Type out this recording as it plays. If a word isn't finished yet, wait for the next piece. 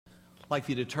I'd like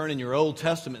for you to turn in your Old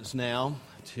Testaments now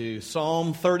to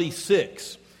Psalm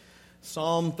 36.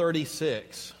 Psalm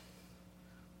 36.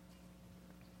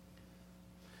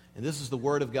 And this is the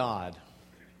Word of God.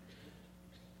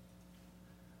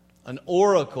 An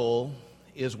oracle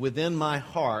is within my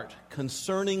heart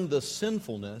concerning the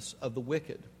sinfulness of the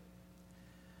wicked.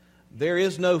 There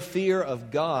is no fear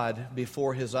of God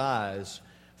before His eyes,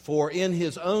 for in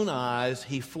His own eyes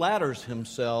He flatters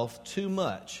Himself too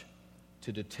much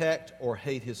to detect or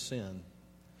hate His sin.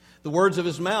 The words of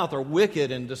His mouth are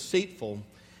wicked and deceitful.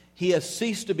 He has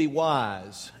ceased to be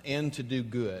wise and to do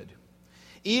good.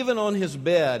 Even on his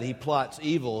bed He plots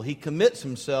evil. He commits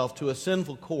himself to a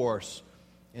sinful course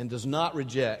and does not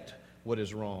reject what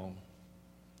is wrong.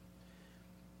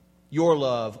 Your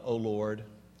love, O Lord,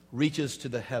 reaches to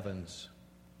the heavens,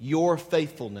 your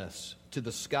faithfulness to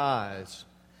the skies.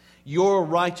 Your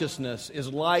righteousness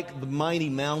is like the mighty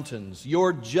mountains,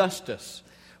 your justice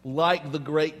like the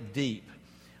great deep.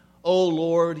 O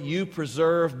Lord, you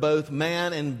preserve both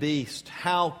man and beast.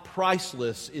 How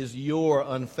priceless is your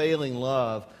unfailing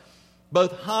love.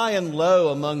 Both high and low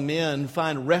among men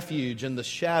find refuge in the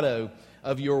shadow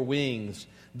of your wings.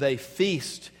 They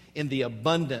feast in the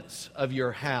abundance of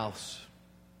your house,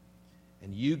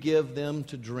 and you give them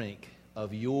to drink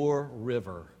of your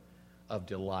river of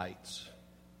delights.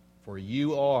 For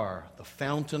you are the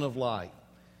fountain of light,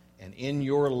 and in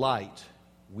your light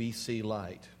we see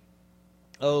light.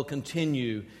 Oh,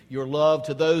 continue your love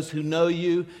to those who know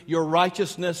you, your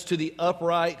righteousness to the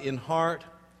upright in heart.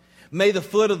 May the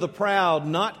foot of the proud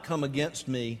not come against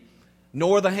me,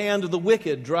 nor the hand of the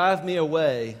wicked drive me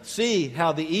away. See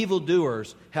how the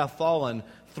evildoers have fallen,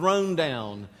 thrown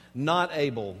down, not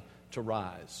able to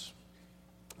rise.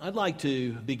 I'd like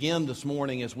to begin this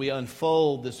morning as we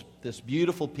unfold this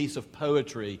beautiful piece of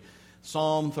poetry,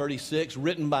 Psalm 36,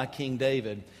 written by King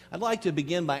David. I'd like to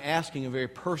begin by asking a very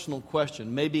personal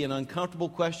question, maybe an uncomfortable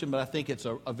question, but I think it's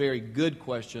a very good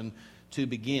question to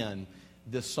begin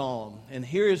this psalm. And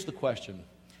here is the question.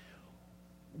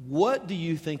 What do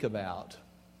you think about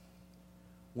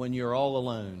when you're all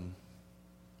alone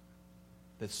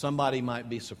that somebody might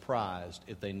be surprised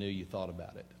if they knew you thought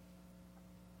about it?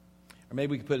 Or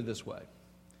maybe we could put it this way.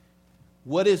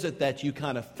 What is it that you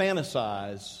kind of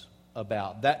fantasize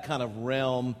about, that kind of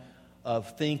realm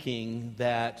of thinking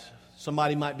that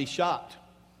somebody might be shocked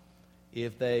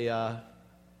if they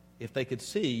could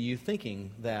see you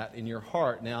thinking that in your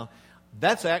heart? Now,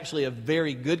 that's actually a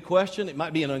very good question. It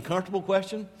might be an uncomfortable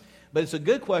question, but it's a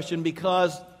good question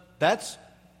because that's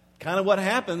kind of what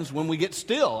happens when we get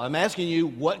still. I'm asking you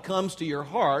what comes to your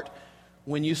heart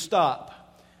when you stop.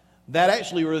 That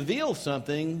actually reveals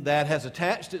something that has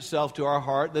attached itself to our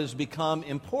heart that has become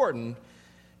important.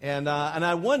 And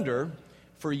I wonder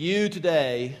for you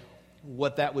today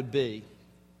what that would be.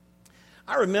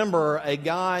 I remember a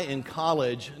guy in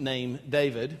college named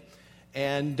David.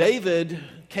 And David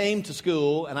came to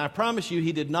school, and I promise you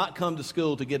he did not come to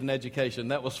school to get an education.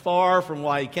 That was far from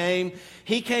why he came.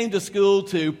 He came to school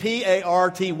to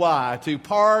P-A-R-T-Y, to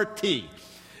party.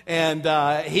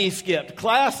 And he skipped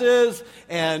classes,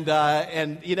 and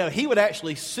you know, he would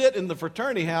actually sit in the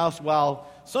fraternity house while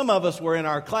some of us were in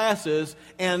our classes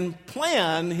and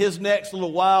plan his next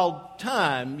little wild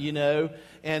time, you know,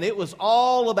 and it was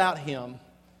all about him.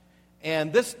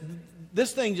 And this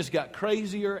thing just got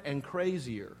crazier and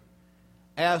crazier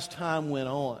as time went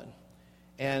on.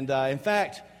 And in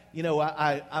fact, you know,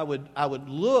 I would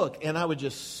look and I would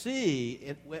just see,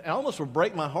 it almost would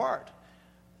break my heart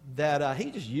that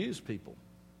he just used people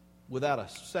without a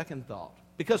second thought.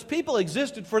 Because people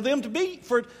existed for them to be,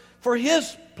 for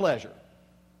his pleasure.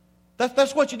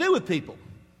 That's what you do with people.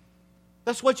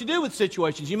 That's what you do with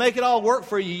situations. You make it all work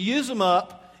for you. You use them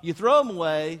up. You throw them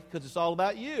away because it's all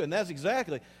about you. And that's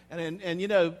exactly. And you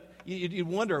know, you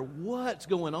wonder what's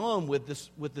going on with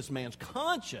this man's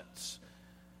conscience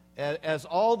as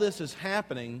all this is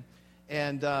happening.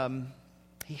 And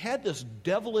he had this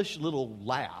devilish little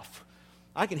laugh.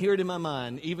 I can hear it in my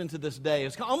mind even to this day.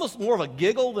 It's almost more of a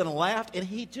giggle than a laugh. And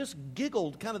he just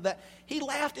giggled kind of that. He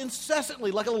laughed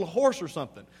incessantly like a little horse or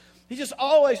something. He's just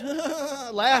always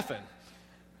laughing.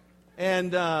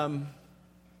 And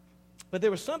but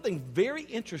there was something very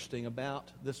interesting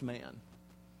about this man.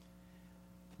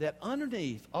 That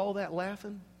underneath all that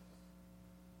laughing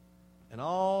and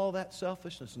all that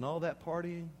selfishness and all that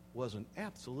partying was an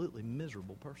absolutely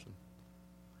miserable person.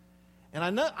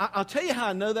 And I'll tell you how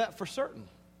I know that for certain.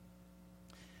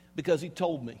 Because he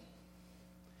told me.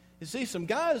 You see, some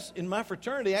guys in my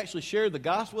fraternity actually shared the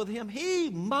gospel with him. He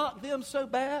mocked them so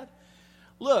bad.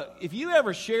 Look, if you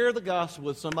ever share the gospel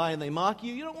with somebody and they mock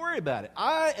you, you don't worry about it.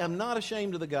 I am not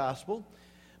ashamed of the gospel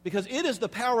Because it is the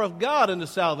power of God unto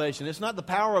salvation. It's not the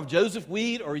power of Joseph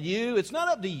Weed or you. It's not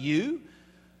up to you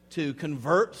to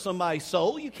convert somebody's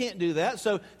soul. You can't do that.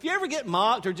 So if you ever get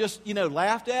mocked or just,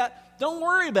 laughed at, don't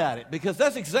worry about it, because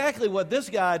that's exactly what this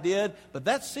guy did. But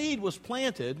that seed was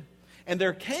planted, and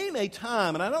there came a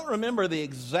time, and I don't remember the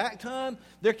exact time,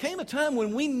 there came a time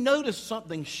when we noticed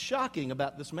something shocking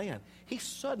about this man. He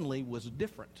suddenly was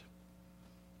different.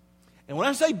 And when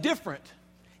I say different,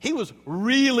 he was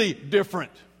really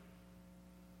different.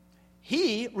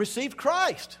 He received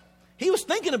Christ. He was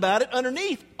thinking about it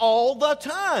underneath all the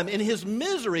time. In his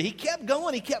misery, he kept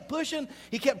going, he kept pushing,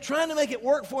 he kept trying to make it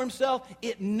work for himself.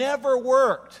 It never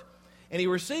worked. And he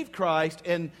received Christ,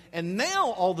 and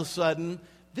now all of a sudden,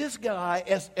 this guy,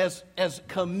 as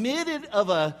committed of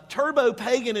a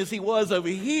turbo-pagan as he was over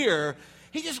here,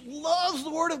 he just loves the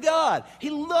Word of God.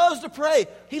 He loves to pray.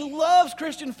 He loves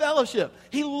Christian fellowship.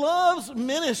 He loves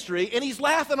ministry, and he's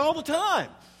laughing all the time.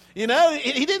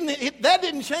 That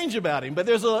didn't change about him, but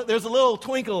there's a little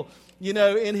twinkle,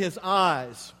 in his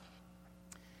eyes.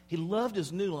 He loved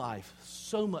his new life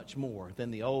so much more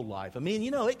than the old life. I mean,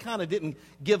 it kind of didn't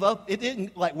give up. It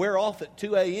didn't wear off at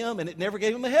 2 a.m. and it never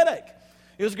gave him a headache.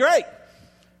 It was great.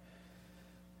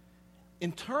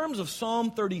 In terms of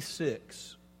Psalm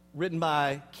 36, written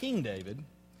by King David,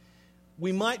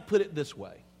 we might put it this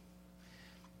way.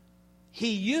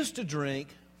 He used to drink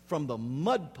from the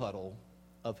mud puddle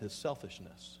of his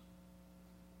selfishness,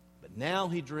 but now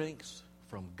he drinks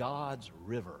from God's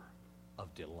river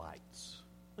of delights.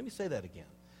 Let me say that again.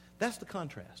 That's the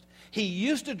contrast. He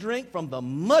used to drink from the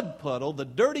mud puddle, the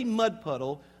dirty mud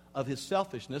puddle of his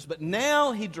selfishness, but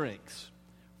now he drinks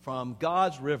from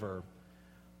God's river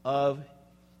of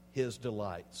his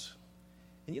delights.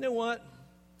 And you know what?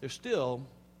 There's still,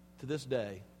 to this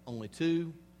day, only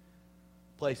 2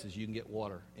 places you can get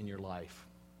water in your life.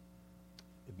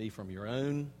 It'd be from your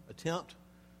own attempt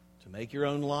to make your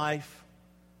own life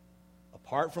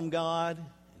apart from God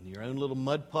in your own little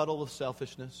mud puddle of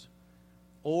selfishness,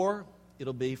 or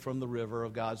it'll be from the river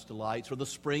of God's delights, or the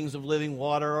springs of living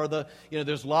water, or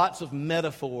there's lots of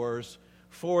metaphors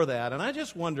for that. And I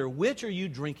just wonder, which are you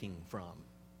drinking from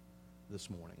this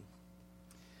morning?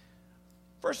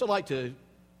 First, I'd like to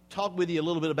talk with you a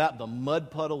little bit about the mud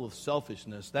puddle of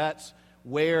selfishness. That's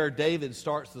where David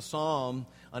starts the psalm.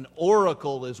 An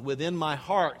oracle is within my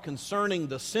heart concerning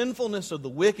the sinfulness of the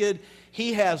wicked.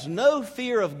 He has no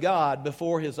fear of God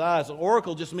before his eyes. An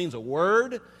oracle just means a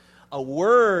word. A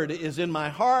word is in my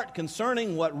heart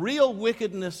concerning what real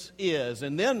wickedness is.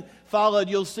 And then followed,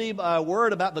 you'll see by a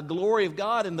word about the glory of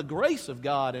God and the grace of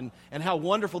God and how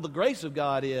wonderful the grace of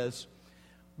God is.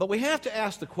 But we have to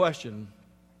ask the question,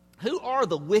 who are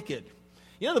the wicked?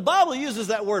 The Bible uses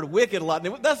that word wicked a lot.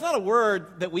 That's not a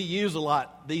word that we use a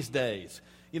lot these days.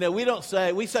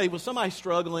 We say, well, somebody's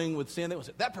struggling with sin, they will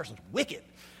say, that person's wicked.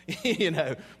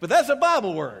 But that's a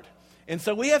Bible word. And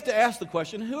so we have to ask the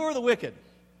question, who are the wicked?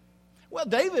 Well,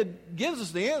 David gives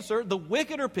us the answer. The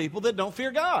wicked are people that don't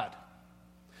fear God.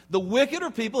 The wicked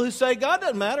are people who say, God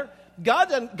doesn't matter.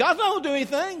 God's not going to do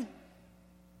anything.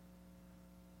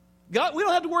 We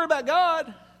don't have to worry about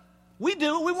God. We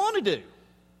do what we want to do.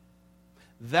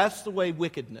 That's the way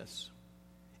wickedness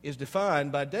is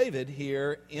defined by David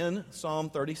here in Psalm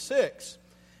 36.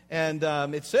 And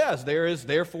it says, there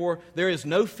is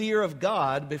no fear of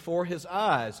God before his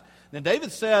eyes. Now,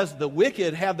 David says the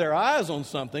wicked have their eyes on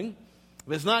something,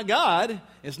 but it's not God.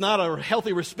 It's not a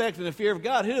healthy respect and a fear of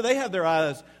God. Who do they have their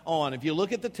eyes on? If you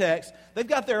look at the text, they've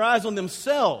got their eyes on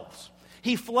themselves.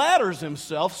 He flatters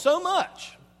himself so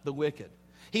much, the wicked.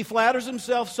 He flatters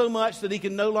himself so much that he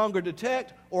can no longer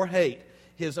detect or hate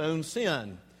his own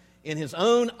sin. In his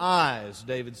own eyes,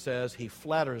 David says, he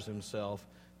flatters himself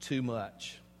too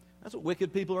much. That's what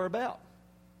wicked people are about.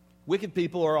 Wicked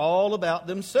people are all about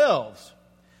themselves.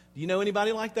 Do you know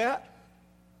anybody like that?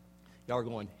 Y'all are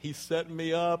going, he's setting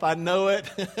me up. I know it.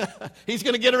 He's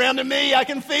going to get around to me. I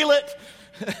can feel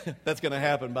it. That's going to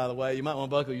happen, by the way. You might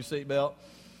want to buckle your seatbelt.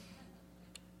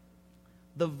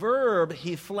 The verb,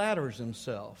 he flatters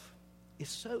himself, is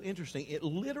so interesting. It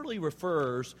literally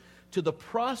refers to the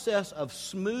process of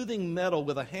smoothing metal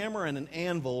with a hammer and an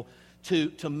anvil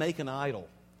to make an idol.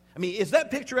 I mean, is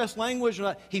that picturesque language or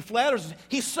not? He flatters.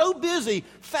 He's so busy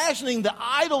fashioning the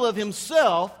idol of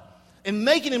himself and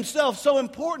making himself so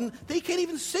important that he can't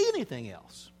even see anything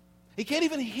else. He can't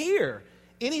even hear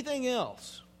anything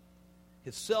else.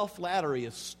 His self-flattery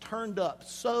is turned up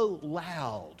so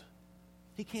loud,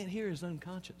 he can't hear his own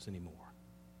conscience anymore.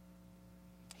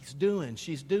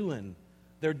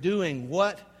 They're doing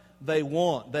what they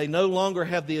want. They no longer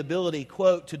have the ability,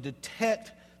 quote, to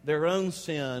detect their own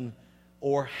sin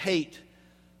or hate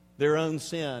their own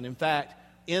sin. In fact,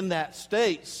 in that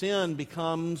state, sin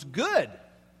becomes good,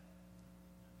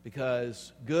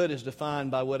 because good is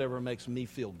defined by whatever makes me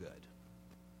feel good.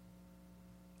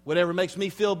 Whatever makes me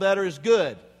feel better is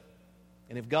good.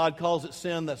 And if God calls it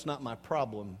sin, that's not my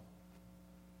problem,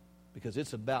 because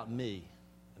it's about me,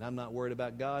 and I'm not worried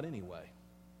about God anyway.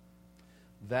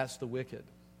 That's the wicked.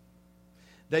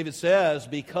 David says,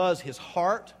 because his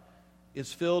heart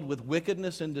is filled with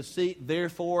wickedness and deceit,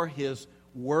 therefore his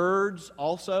words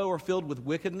also are filled with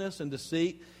wickedness and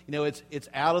deceit. You know, it's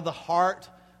out of the heart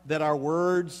that our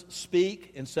words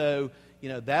speak. And so, you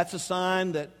know, that's a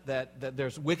sign that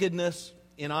there's wickedness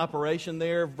in operation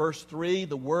there. Verse 3,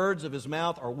 the words of his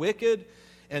mouth are wicked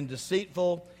and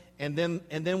deceitful. And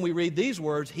then we read these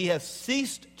words, he has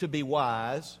ceased to be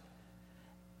wise,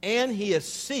 and he has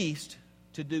ceased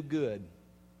to do good.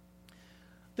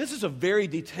 This is a very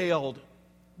detailed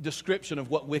description of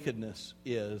what wickedness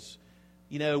is.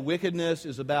 You know, wickedness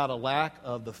is about a lack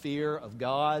of the fear of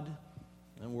God.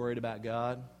 I'm worried about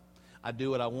God. I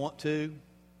do what I want to.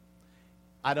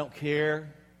 I don't care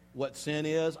what sin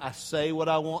is. I say what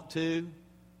I want to.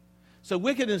 So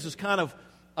wickedness is kind of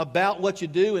about what you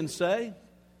do and say.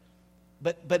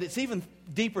 But it's even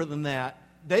deeper than that.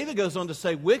 David goes on to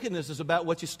say wickedness is about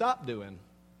what you stop doing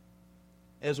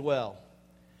as well.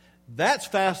 That's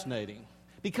fascinating,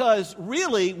 because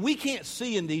really we can't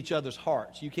see into each other's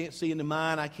hearts. You can't see into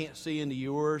mine. I can't see into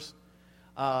yours.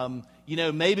 You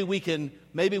know, maybe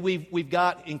we've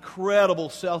got incredible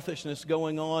selfishness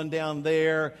going on down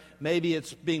there. Maybe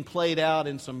it's being played out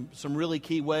in some really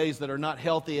key ways that are not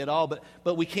healthy at all,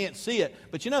 but we can't see it.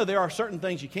 But you know, there are certain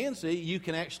things you can see. You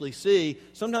can actually see.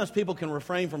 Sometimes people can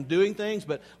refrain from doing things,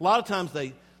 but a lot of times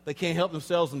they can't help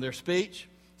themselves in their speech.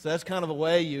 So that's kind of a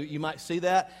way you might see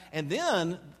that. And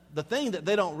then the thing that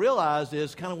they don't realize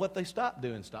is kind of what they stop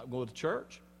doing. Stop going to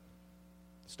church.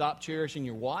 Stop cherishing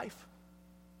your wife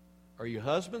or your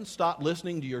husband. Stop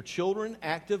listening to your children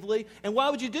actively. And why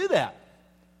would you do that?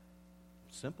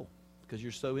 Simple. Because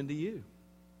you're so into you.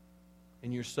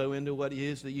 And you're so into what it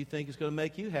is that you think is going to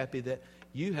make you happy that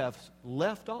you have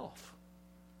left off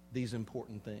these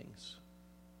important things.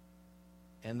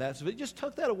 And that's, just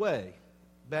tuck that away.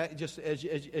 Back, just as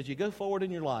you go forward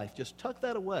in your life, just tuck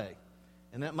that away.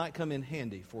 And that might come in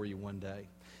handy for you one day.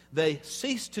 They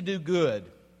cease to do good.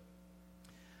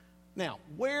 Now,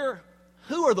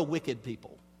 who are the wicked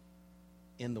people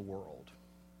in the world?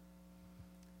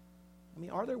 I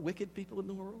mean, are there wicked people in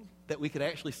the world that we could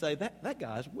actually say, that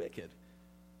guy's wicked?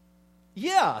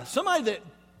 Yeah, somebody that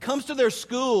comes to their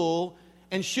school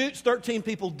and shoots 13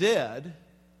 people dead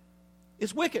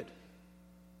is wicked.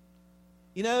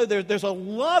 You know, there's a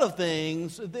lot of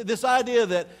things, this idea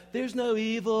that there's no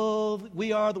evil,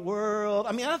 we are the world.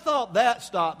 I mean, I thought that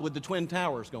stopped with the Twin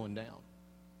Towers going down.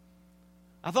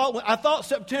 I thought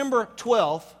September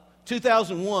 12th,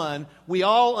 2001, we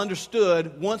all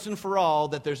understood once and for all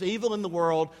that there's evil in the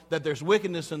world, that there's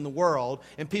wickedness in the world,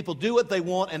 and people do what they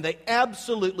want, and they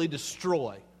absolutely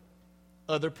destroy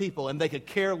other people, and they could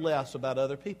care less about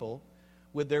other people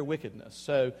with their wickedness.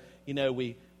 So, you know,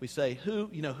 we say,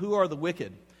 who are the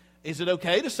wicked? Is it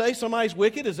okay to say somebody's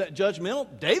wicked? Is that judgmental?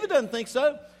 David doesn't think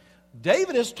so.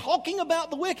 David is talking about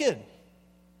the wicked.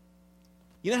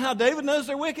 You know how David knows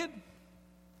they're wicked?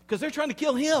 Because they're trying to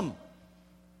kill him.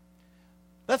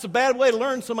 That's a bad way to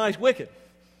learn somebody's wicked.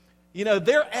 You know,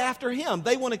 they're after him.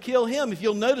 They want to kill him. If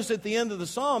you'll notice at the end of the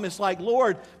psalm, it's like,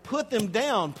 Lord, put them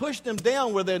down, push them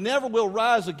down where they never will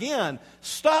rise again.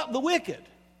 Stop the wicked.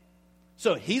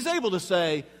 So he's able to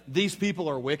say, these people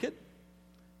are wicked,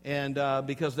 and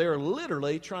because they're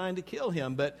literally trying to kill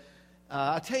him. But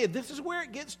I tell you, this is where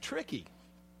it gets tricky.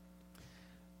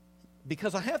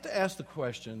 Because I have to ask the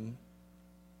question,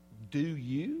 do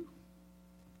you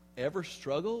ever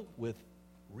struggle with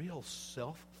real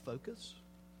self-focus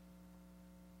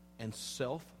and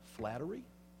self-flattery?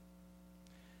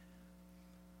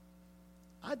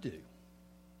 I do.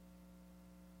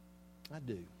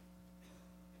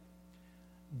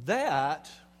 That,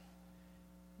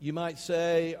 you might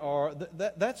say,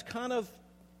 that's kind of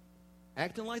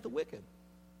acting like the wicked.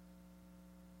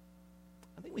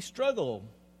 I think we struggle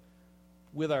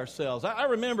with ourselves. I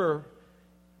remember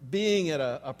being at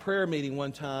a prayer meeting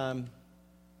one time,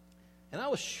 and I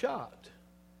was shocked.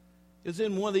 It was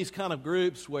in one of these kind of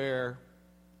groups where,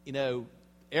 you know,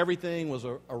 everything was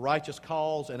a righteous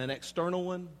cause, and an external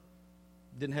one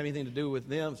didn't have anything to do with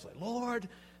them. It's like, Lord,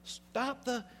 stop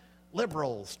the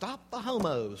liberals, stop the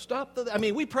homos,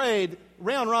 we prayed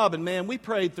round robin, man. We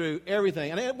prayed through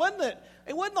everything. And it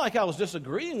wasn't like I was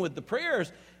disagreeing with the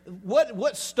prayers.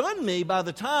 What stunned me by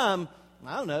the time,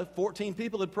 14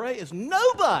 people had prayed, is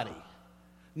nobody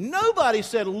Nobody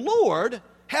said, Lord,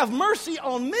 have mercy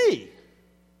on me.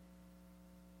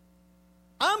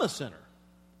 I'm a sinner,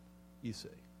 you see.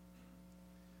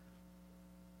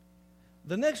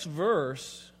 The next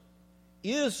verse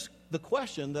is the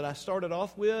question that I started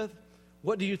off with.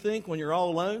 What do you think when you're all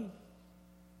alone?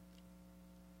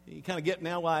 You kind of get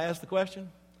now why I asked the question?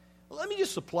 Well, let me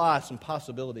just supply some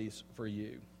possibilities for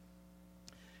you.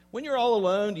 When you're all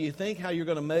alone, do you think how you're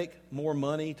going to make more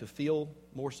money to feel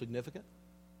more significant?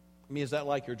 I mean, is that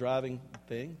like your driving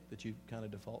thing that you kind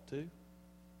of default to?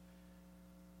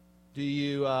 Do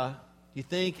you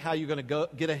think how you're going to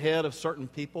get ahead of certain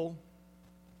people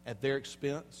at their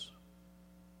expense?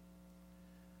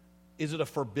 Is it a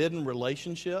forbidden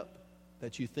relationship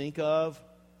that you think of,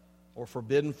 or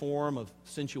forbidden form of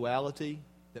sensuality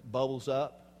that bubbles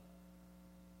up?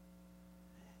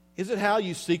 Is it how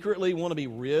you secretly want to be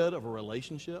rid of a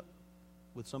relationship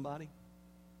with somebody?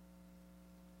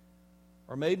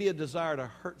 Or maybe a desire to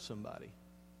hurt somebody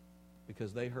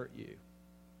because they hurt you.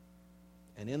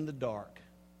 And in the dark,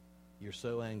 you're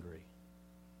so angry,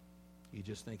 you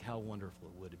just think how wonderful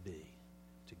it would be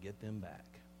to get them back.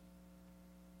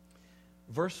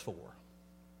 Verse 4,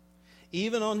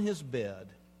 even on his bed,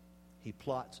 he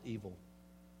plots evil.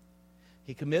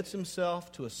 He commits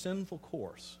himself to a sinful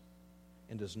course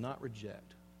and does not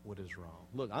reject what is wrong.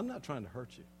 Look, I'm not trying to hurt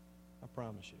you. I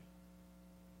promise you.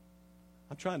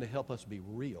 I'm trying to help us be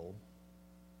real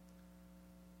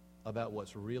about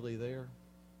what's really there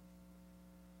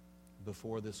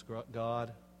before this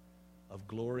God of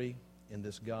glory and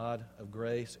this God of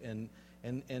grace. And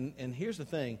here's the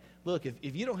thing. Look,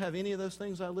 if you don't have any of those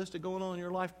things I listed going on in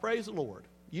your life, praise the Lord.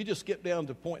 You just skip down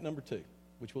to point number 2,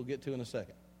 which we'll get to in a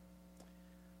second.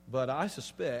 But I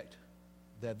suspect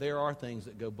that there are things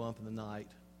that go bump in the night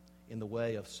in the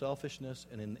way of selfishness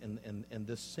and in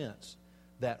this sense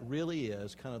that really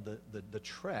is kind of the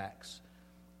tracks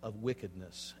of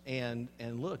wickedness. And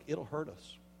look, it'll hurt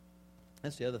us.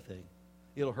 That's the other thing.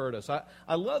 It'll hurt us.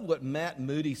 I love what Matt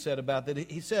Moody said about that.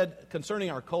 He said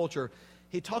concerning our culture,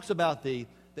 he talks about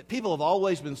that people have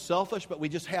always been selfish, but we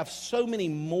just have so many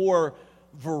more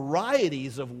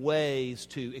varieties of ways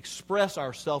to express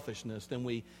our selfishness than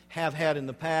we have had in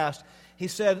the past. He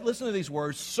said, listen to these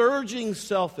words, surging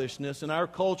selfishness in our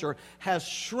culture has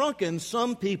shrunken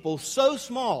some people so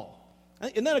small.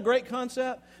 Isn't that a great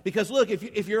concept? Because look,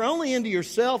 if you're only into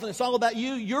yourself and it's all about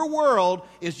you, your world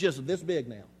is just this big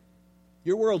now.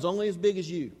 Your world's only as big as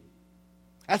you.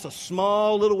 That's a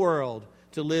small little world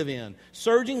to live in.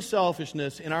 Surging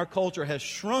selfishness in our culture has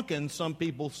shrunken some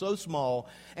people so small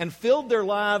and filled their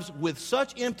lives with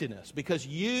such emptiness because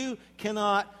you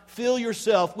cannot fill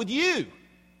yourself with you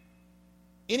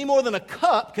any more than a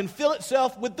cup can fill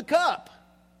itself with the cup.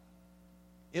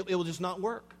 It will just not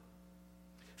work.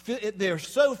 They're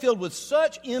so filled with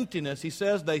such emptiness, he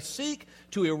says, they seek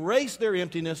to erase their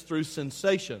emptiness through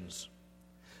sensations.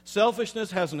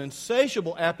 Selfishness has an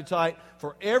insatiable appetite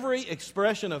for every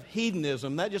expression of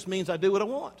hedonism. That just means I do what I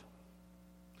want,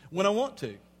 when I want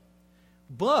to.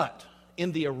 But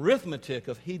in the arithmetic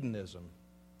of hedonism,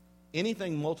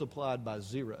 anything multiplied by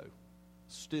 0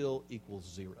 still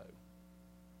equals 0.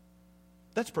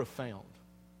 That's profound.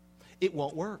 It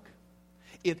won't work.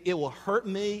 It will hurt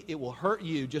me. It will hurt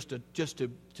you just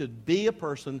to be a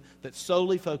person that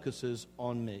solely focuses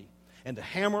on me and to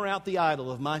hammer out the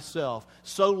idol of myself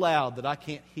so loud that I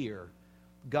can't hear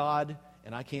God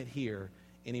and I can't hear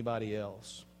anybody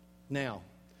else. Now,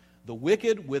 the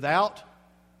wicked without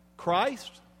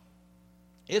Christ,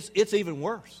 it's even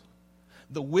worse.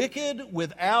 The wicked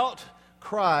without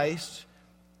Christ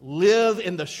live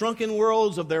in the shrunken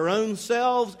worlds of their own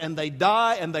selves, and they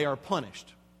die and they are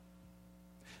punished.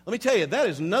 Let me tell you, that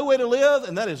is no way to live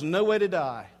and that is no way to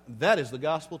die. That is the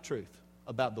gospel truth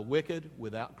about the wicked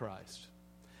without Christ.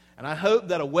 And I hope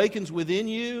that awakens within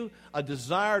you a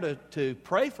desire to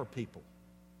pray for people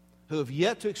who have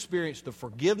yet to experience the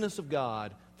forgiveness of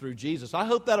God through Jesus. I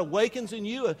hope that awakens in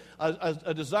you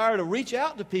a desire to reach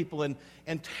out to people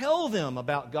and tell them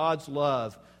about God's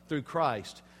love through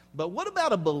Christ. But what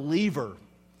about a believer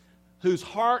whose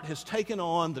heart has taken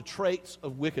on the traits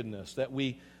of wickedness that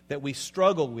we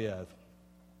struggle with?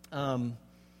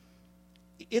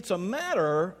 It's a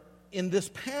matter in this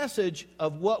passage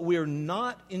of what we're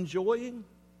not enjoying,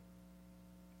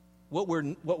 what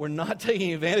we're not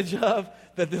taking advantage of,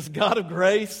 that this God of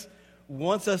grace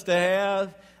wants us to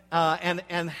have,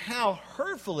 and how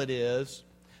hurtful it is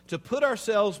to put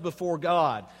ourselves before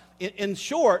God. In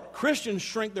short, Christians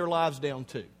shrink their lives down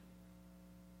too.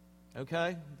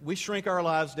 Okay? We shrink our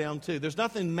lives down too. There's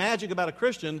nothing magic about a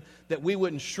Christian that we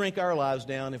wouldn't shrink our lives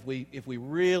down if we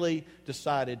really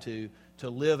decided to to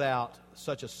live out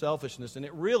such a selfishness, and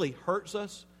it really hurts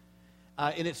us.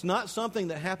 And it's not something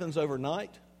that happens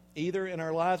overnight either in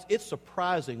our lives. It's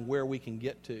surprising where we can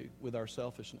get to with our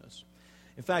selfishness.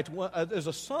 In fact, there's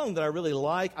a song that I really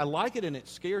like. I like it, and it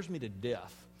scares me to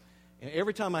death. And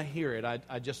every time I hear it,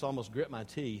 I just almost grit my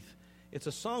teeth. It's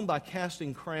a song by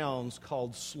Casting Crowns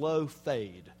called Slow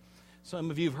Fade.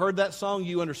 Some of you have heard that song.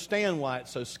 You understand why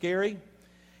it's so scary.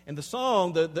 And the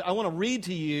song, I want to read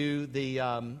to you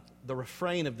the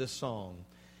refrain of this song.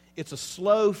 It's a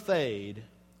slow fade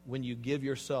when you give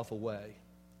yourself away.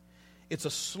 It's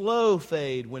a slow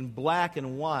fade when black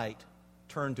and white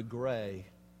turn to gray.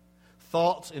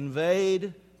 Thoughts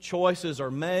invade, choices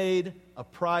are made, a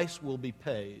price will be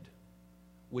paid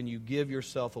when you give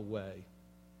yourself away.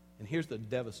 And here's the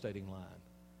devastating line.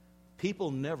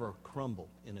 People never crumble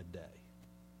in a day.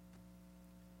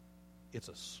 It's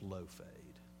a slow fade.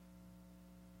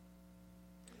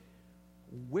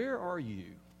 Where are you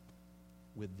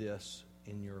with this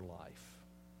in your life?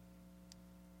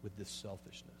 With this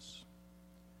selfishness?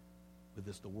 With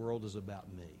this, the world is about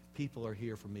me. People are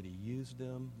here for me to use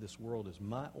them. This world is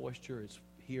my oyster. It's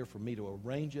here for me to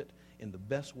arrange it in the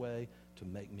best way to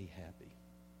make me happy.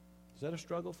 Is that a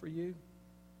struggle for you?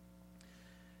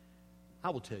 I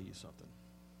will tell you something.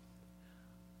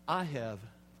 I have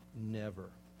never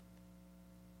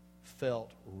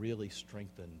felt really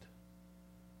strengthened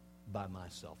by my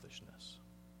selfishness.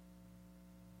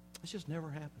 It's just never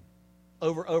happened.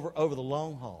 Over the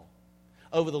long haul.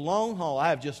 Over the long haul, I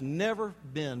have just never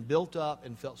been built up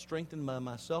and felt strengthened by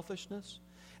my selfishness.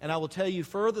 And I will tell you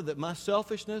further that my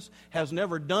selfishness has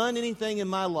never done anything in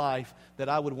my life that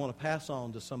I would want to pass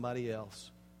on to somebody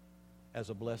else as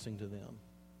a blessing to them.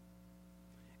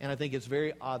 And I think it's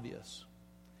very obvious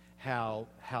how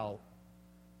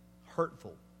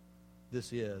hurtful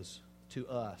this is to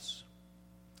us.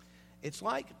 It's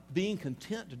like being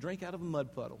content to drink out of a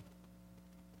mud puddle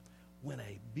when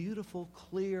a beautiful,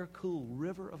 clear, cool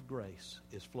river of grace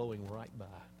is flowing right by.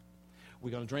 We're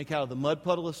going to drink out of the mud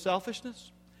puddle of selfishness,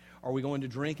 or are we going to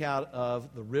drink out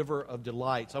of the river of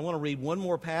delights? I want to read one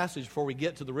more passage before we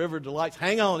get to the river of delights.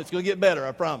 Hang on, it's going to get better,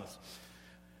 I promise.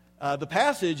 The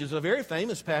passage is a very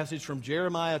famous passage from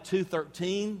Jeremiah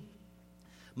 2:13.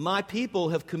 My people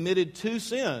have committed two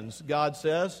sins, God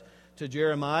says to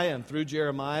Jeremiah and through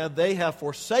Jeremiah. They have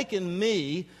forsaken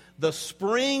me, the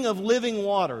spring of living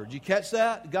water. Did you catch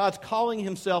that? God's calling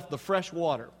himself the fresh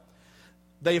water.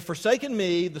 They have forsaken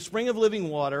me, the spring of living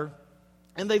water,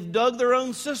 and they've dug their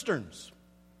own cisterns.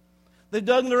 They've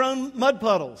dug their own mud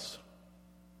puddles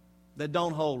that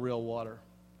don't hold real water.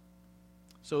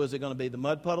 So is it going to be the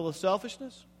mud puddle of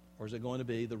selfishness, or is it going to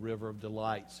be the river of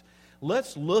delights?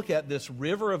 Let's look at this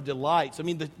river of delights. I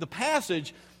mean, the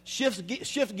passage shifts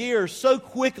gears so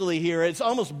quickly here. It's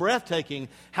almost breathtaking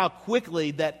how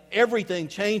quickly that everything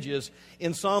changes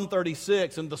in Psalm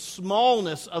 36. And the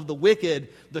smallness of the wicked,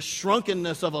 the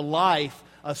shrunkenness of a life,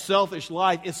 a selfish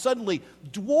life, is suddenly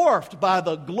dwarfed by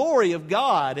the glory of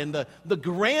God and the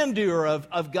grandeur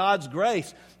of God's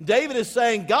grace. David is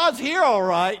saying, God's here all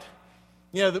right.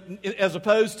 You know, as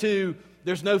opposed to,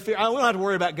 there's no fear. We don't have to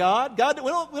worry about God. We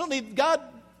don't need God.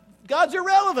 God's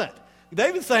irrelevant.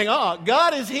 David's saying,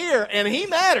 God is here and He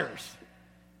matters.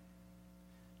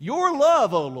 Your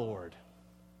love, O Lord,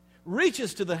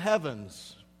 reaches to the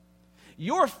heavens.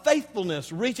 Your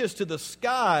faithfulness reaches to the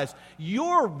skies.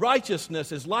 Your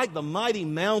righteousness is like the mighty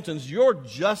mountains. Your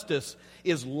justice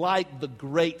is like the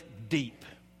great deep.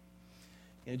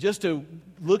 And just to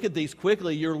look at these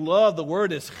quickly, your love, the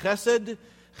word is chesed.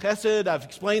 Chesed, I've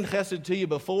explained chesed to you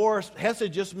before.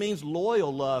 Chesed just means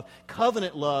loyal love,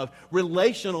 covenant love,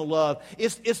 relational love.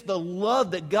 It's the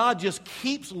love that God just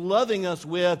keeps loving us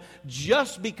with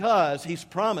just because He's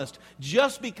promised,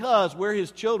 just because we're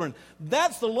His children.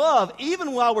 That's the love,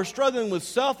 even while we're struggling with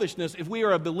selfishness, if we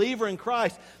are a believer in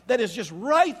Christ, that is just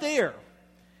right there,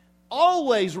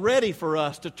 always ready for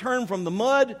us to turn from the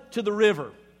mud to the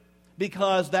river,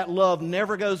 because that love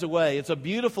never goes away. It's a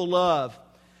beautiful love.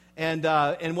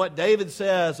 And what David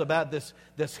says about this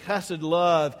chesed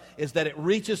love is that it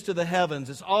reaches to the heavens.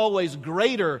 It's always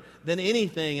greater than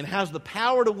anything and has the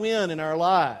power to win in our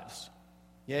lives.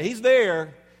 Yeah, He's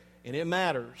there, and it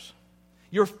matters.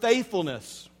 Your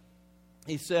faithfulness,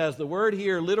 he says, the word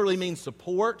here literally means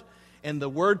support, and the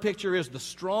word picture is the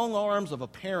strong arms of a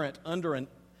parent under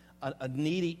a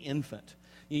needy infant.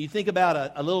 You think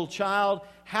about a little child.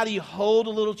 How do you hold a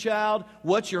little child?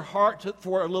 What's your heart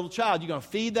for a little child? You're going to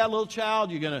feed that little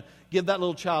child. You're going to give that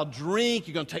little child drink.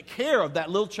 You're going to take care of that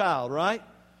little child, right?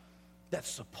 That's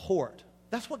support.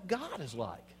 That's what God is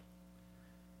like.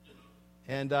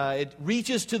 And it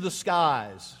reaches to the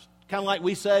skies. Kind of like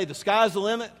we say, the sky's the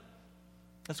limit.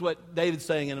 That's what David's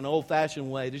saying in an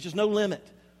old-fashioned way. There's just no limit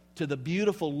to the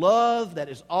beautiful love that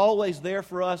is always there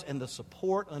for us and the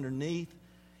support underneath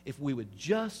if we would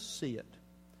just see it.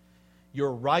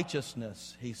 Your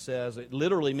righteousness, he says, it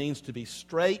literally means to be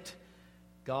straight,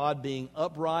 God being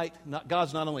upright.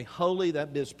 God's not only holy,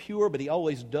 that is pure, but he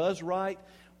always does right.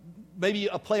 Maybe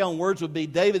a play on words would be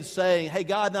David saying, hey,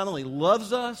 God not only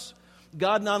loves us,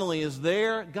 God not only is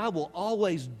there, God will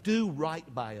always do right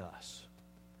by us.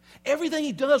 Everything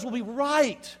he does will be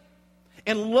right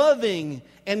and loving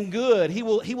and good. He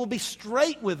will be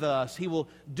straight with us. He will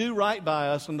do right by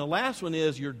us. And the last one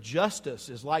is, your justice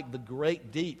is like the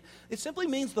great deep. It simply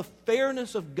means the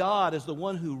fairness of God as the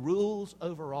one who rules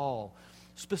over all.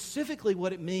 Specifically,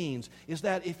 what it means is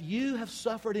that if you have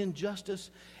suffered injustice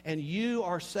and you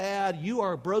are sad, you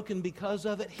are broken because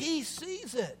of it, he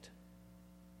sees it.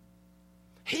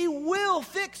 He will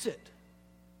fix it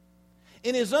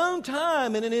in his own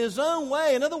time and in his own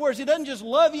way. In other words, he doesn't just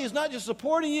love you, he's not just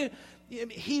supporting you.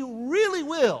 He really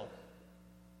will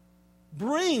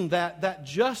bring that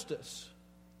justice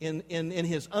in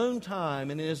his own time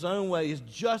and in his own way. His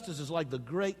justice is like the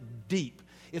great deep.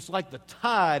 It's like the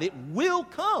tide. It will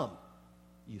come,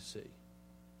 you see.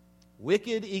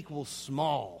 Wicked equals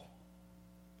small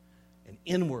and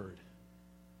inward.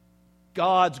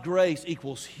 God's grace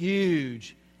equals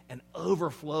huge and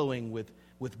overflowing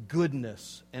with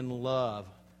goodness and love.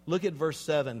 Look at verse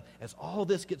 7. As all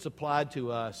this gets applied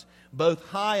to us, both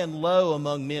high and low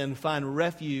among men find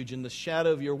refuge in the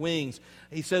shadow of your wings.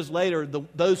 He says later,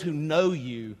 those who know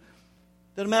you.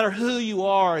 Doesn't matter who you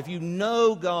are, if you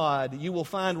know God, you will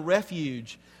find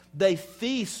refuge. They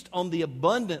feast on the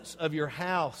abundance of your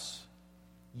house.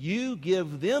 You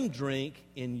give them drink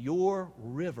in your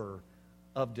river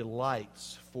of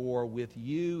delights. For with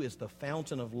you is the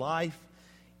fountain of life.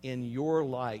 In your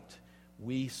light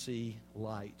we see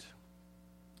light.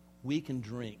 We can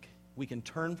drink. We can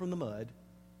turn from the mud.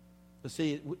 But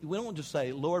see, we don't just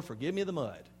say, Lord, forgive me of the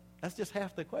mud. That's just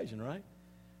half the equation, right?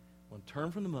 We want to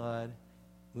turn from the mud.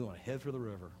 We want to head for the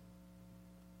river.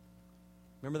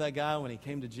 Remember that guy when he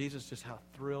came to Jesus, just how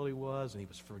thrilled he was, and he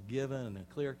was forgiven and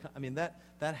clear. I mean, that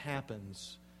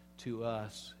happens to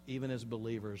us, even as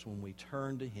believers, when we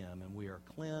turn to him and we are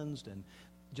cleansed, and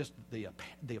just the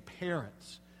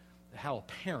appearance, how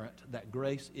apparent that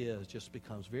grace is, just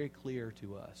becomes very clear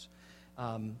to us.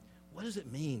 What does it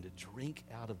mean to drink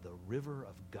out of the river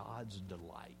of God's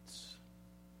delights?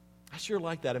 I sure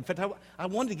like that. In fact, I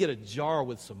wanted to get a jar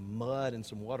with some mud and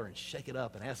some water and shake it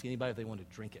up and ask anybody if they wanted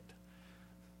to drink it.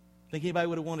 Think anybody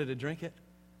would have wanted to drink it?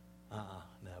 No.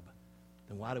 But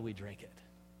then why do we drink it?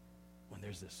 When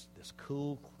there's this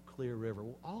cool, clear river.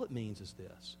 Well, all it means is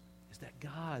this, is that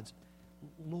God's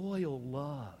loyal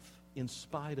love in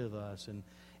spite of us,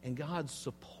 and God's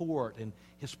support and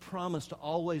his promise to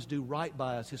always do right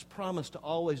by us, his promise to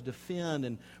always defend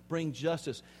and bring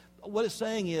justice. What it's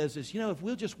saying is, if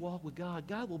we'll just walk with God,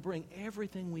 God will bring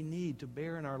everything we need to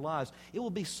bear in our lives. It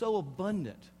will be so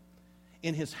abundant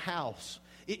in his house.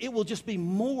 It will just be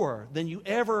more than you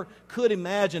ever could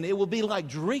imagine. It will be like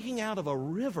drinking out of a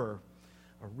river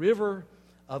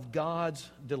of God's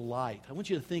delight. I want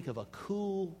you to think of a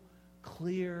cool,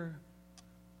 clear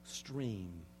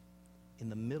stream in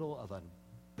the middle of a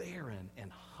barren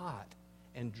and hot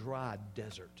and dry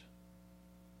desert.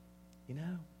 You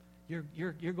know?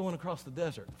 You're going across the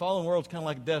desert. The fallen world's kind of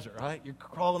like a desert, right? You're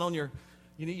crawling on you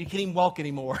can't even walk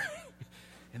anymore.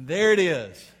 And there it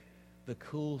is, the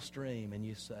cool stream. And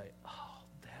you say, oh,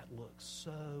 that looks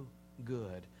so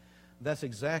good. That's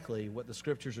exactly what the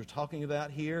Scriptures are talking about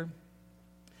here.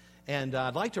 And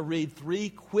I'd like to read 3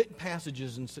 quick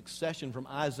passages in succession from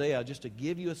Isaiah just to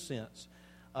give you a sense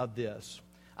of this.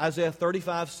 Isaiah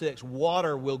 35:6,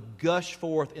 water will gush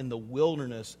forth in the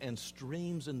wilderness and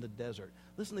streams in the desert.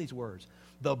 Listen to these words.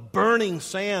 The burning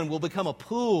sand will become a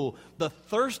pool. The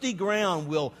thirsty ground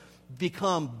will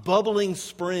become bubbling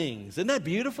springs. Isn't that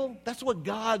beautiful? That's what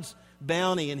God's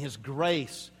bounty and his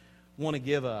grace want to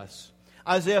give us.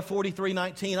 Isaiah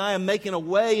 43:19, I am making a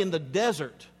way in the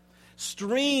desert,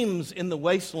 streams in the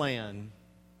wasteland.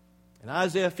 And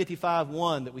Isaiah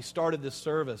 55:1 that we started this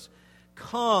service,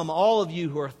 come, all of you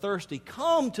who are thirsty,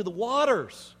 come to the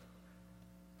waters.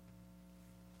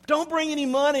 Don't bring any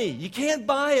money. You can't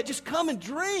buy it. Just come and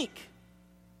drink.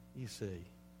 You see.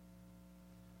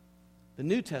 The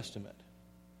New Testament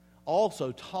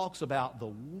also talks about the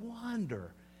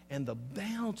wonder and the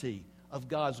bounty of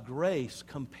God's grace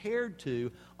compared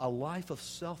to a life of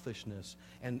selfishness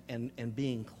and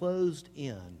being closed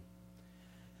in.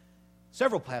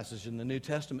 Several passages in the New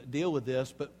Testament deal with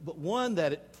this, but one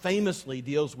that famously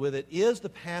deals with it is the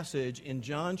passage in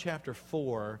John chapter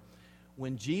 4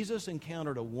 when Jesus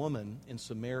encountered a woman in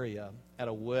Samaria at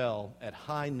a well at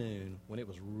high noon when it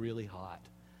was really hot.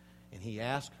 And he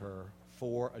asked her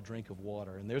for a drink of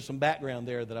water. And there's some background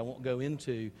there that I won't go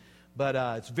into, but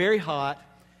it's very hot,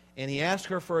 and he asked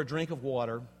her for a drink of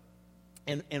water.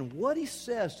 And what he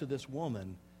says to this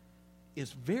woman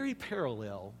is very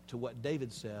parallel to what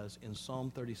David says in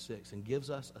Psalm 36 and gives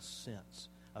us a sense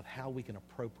of how we can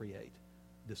appropriate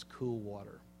this cool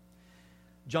water.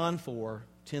 John 4,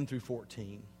 10 through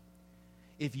 14.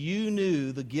 If you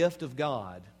knew the gift of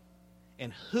God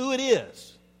and who it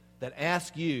is that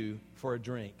asks you for a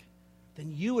drink,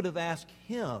 then you would have asked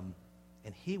him,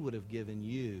 and he would have given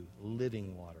you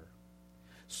living water.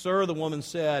 Sir, the woman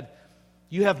said,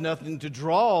 you have nothing to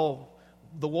draw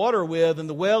the water with, and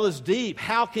the well is deep.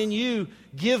 How can you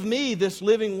give me this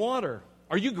living water?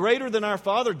 Are you greater than our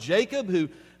father Jacob,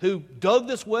 who dug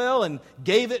this well and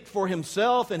gave it for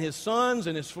himself and his sons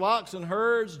and his flocks and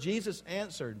herds? Jesus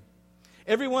answered,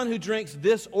 everyone who drinks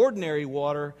this ordinary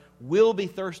water will be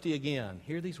thirsty again.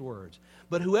 Hear these words.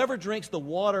 But whoever drinks the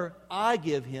water I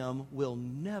give him will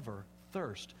never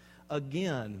thirst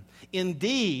again.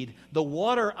 Indeed, the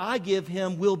water I give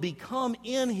him will become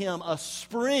in him a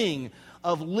spring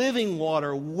of living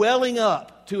water welling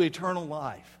up to eternal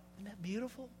life. Isn't that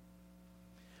beautiful?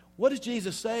 What is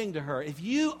Jesus saying to her? If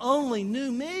you only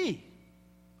knew me,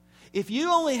 if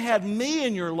you only had me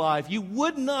in your life, you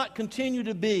would not continue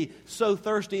to be so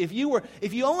thirsty. If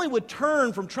you only would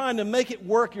turn from trying to make it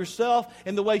work yourself,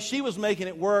 and the way she was making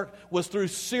it work was through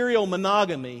serial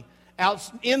monogamy,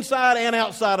 inside and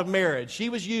outside of marriage. She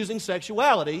was using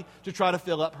sexuality to try to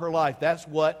fill up her life. That's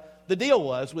what the deal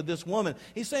was with this woman.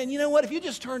 He's saying, you know what, if you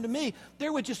just turn to me,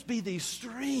 there would just be these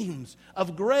streams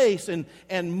of grace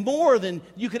and more than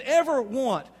you could ever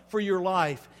want for your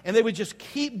life. And they would just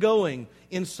keep going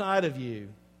inside of you.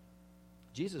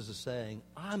 Jesus is saying,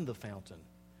 I'm the fountain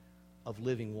of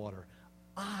living water.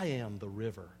 I am the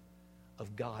river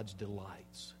of God's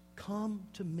delights. Come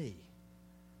to me.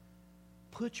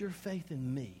 Put your faith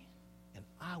in me, and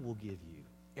I will give you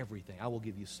everything. I will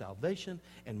give you salvation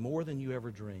and more than you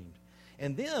ever dreamed.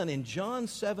 And then in John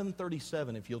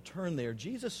 7:37, if you'll turn there,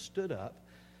 Jesus stood up.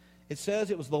 It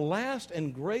says it was the last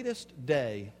and greatest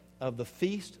day of the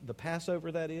feast, the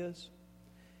Passover that is.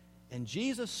 And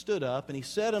Jesus stood up and he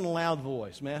said in a loud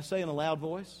voice. May I say in a loud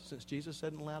voice, since Jesus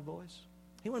said in a loud voice?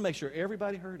 He wanted to make sure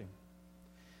everybody heard him.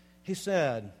 He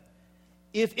said,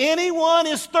 if anyone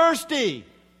is thirsty,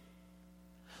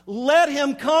 let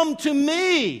him come to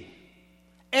me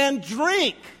and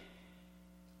drink.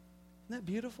 Isn't that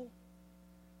beautiful?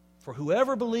 For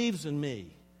whoever believes in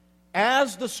me,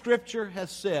 as the Scripture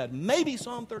has said, maybe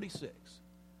Psalm 36,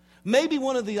 maybe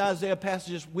one of the Isaiah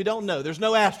passages, we don't know. There's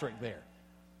no asterisk there.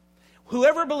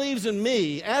 Whoever believes in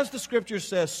me, as the Scripture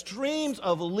says, streams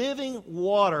of living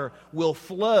water will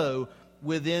flow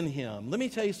within him. Let me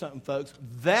tell you something, folks.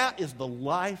 That is the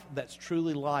life that's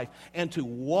truly life. And to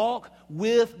walk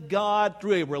with God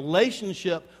through a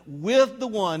relationship with the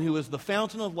one who is the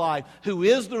fountain of life, who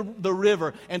is the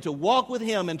river, and to walk with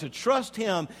him and to trust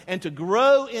him and to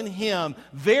grow in him.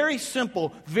 Very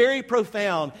simple, very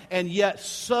profound, and yet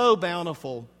so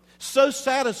bountiful. So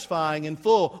satisfying and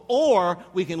full. Or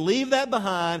we can leave that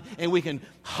behind and we can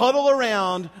huddle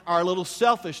around our little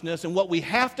selfishness and what we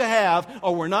have to have,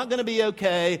 or we're not going to be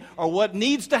okay, or what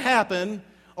needs to happen,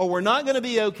 or we're not going to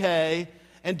be okay.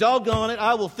 And doggone it,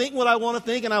 I will think what I want to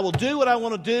think and I will do what I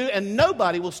want to do, and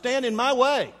nobody will stand in my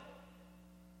way.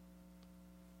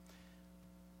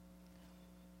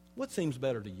 What seems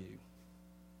better to you?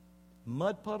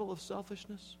 Mud puddle of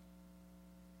selfishness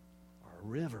or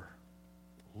a river?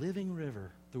 Living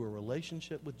river through a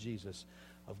relationship with Jesus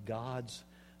of God's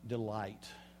delight.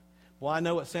 Well, I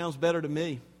know it sounds better to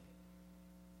me.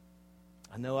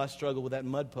 I know I struggle with that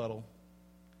mud puddle.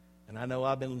 And I know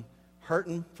I've been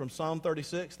hurting from Psalm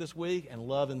 36 this week and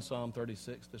loving Psalm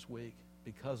 36 this week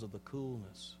because of the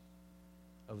coolness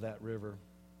of that river.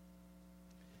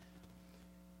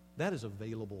 That is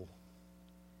available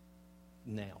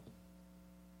now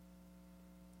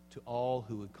to all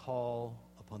who would call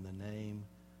upon the name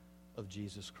of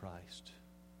Jesus Christ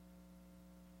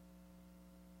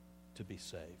to be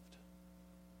saved.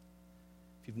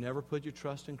 If you've never put your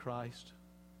trust in Christ,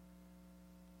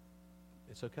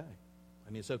 it's okay. I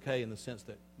mean, it's okay in the sense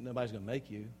that nobody's going to make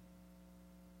you.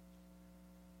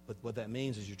 But what that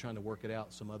means is you're trying to work it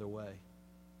out some other way.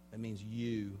 That means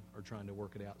you are trying to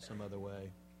work it out some other way.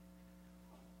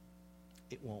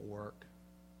 It won't work.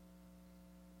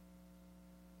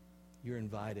 You're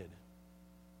invited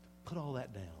to put all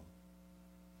that down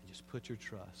and just put your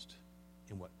trust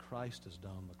in what Christ has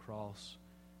done on the cross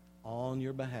on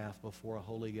your behalf before a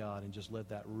holy God, and just let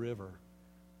that river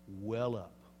well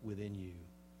up within you.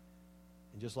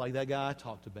 And just like that guy I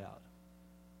talked about,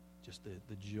 just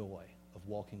the joy of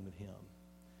walking with him.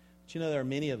 But you know, there are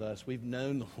many of us, we've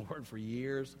known the Lord for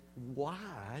years.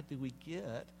 Why do we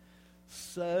get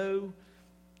so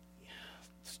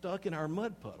stuck in our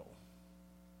mud puddle?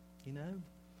 You know,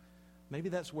 maybe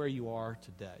that's where you are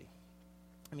today.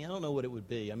 I mean, I don't know what it would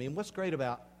be. I mean, what's great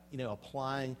about,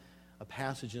 applying a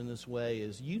passage in this way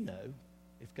is,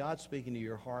 if God's speaking to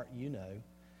your heart,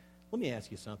 Let me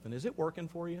ask you something. Is it working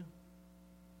for you?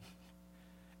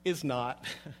 It's not,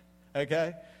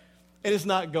 okay? And it's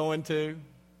not going to.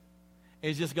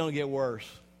 It's just going to get worse.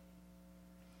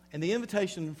 And the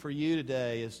invitation for you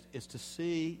today is to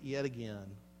see yet again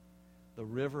the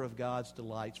river of God's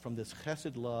delights from this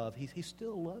chesed love. He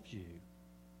still loves you.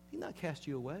 He's not cast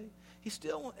you away. He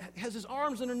still has his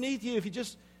arms underneath you. If you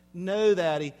just know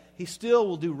that, he still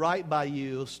will do right by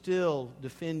you. He'll still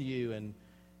defend you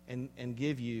and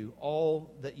give you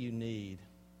all that you need.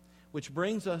 Which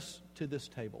brings us to this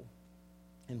table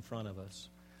in front of us.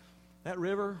 That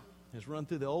river has run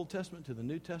through the Old Testament to the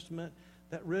New Testament.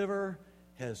 That river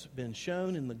has been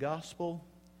shown in the gospel,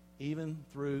 even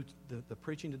through the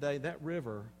preaching today. That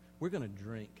river, we're going to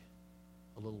drink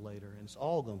a little later, and it's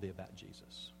all going to be about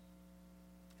Jesus.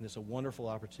 And it's a wonderful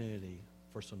opportunity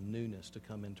for some newness to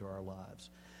come into our lives.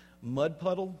 Mud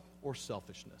puddle or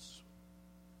selfishness?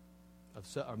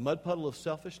 A mud puddle of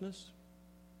selfishness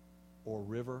or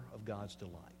river of God's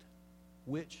delight?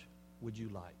 Which would you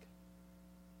like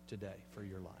today for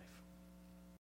your life?